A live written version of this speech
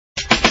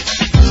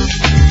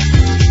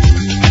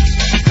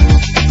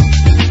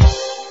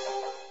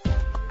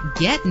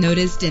Get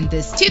noticed in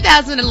this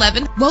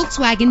 2011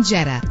 Volkswagen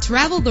Jetta.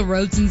 Travel the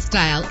roads in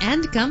style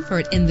and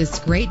comfort in this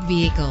great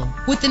vehicle.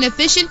 With an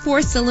efficient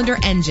 4-cylinder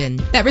engine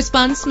that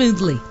responds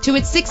smoothly to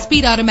its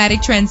 6-speed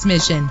automatic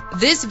transmission.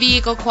 This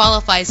vehicle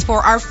qualifies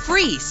for our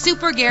free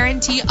Super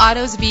Guarantee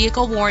Autos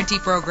Vehicle Warranty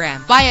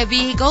Program. Buy a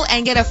vehicle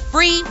and get a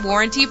free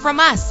warranty from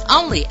us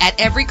only at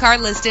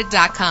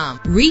everycarlisted.com.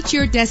 Reach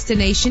your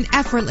destination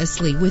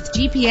effortlessly with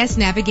GPS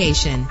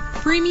navigation.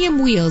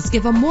 Premium wheels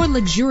give a more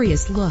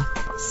luxurious look.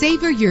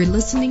 Savor your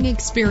listening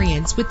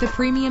experience with the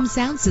premium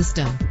sound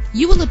system.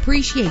 You will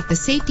appreciate the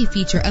safety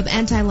feature of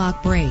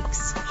anti-lock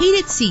brakes.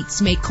 Heated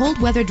seats make cold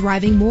weather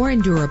driving more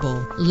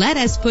endurable. Let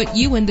us put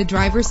you in the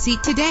driver's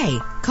seat today.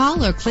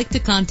 Call or click to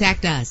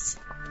contact us.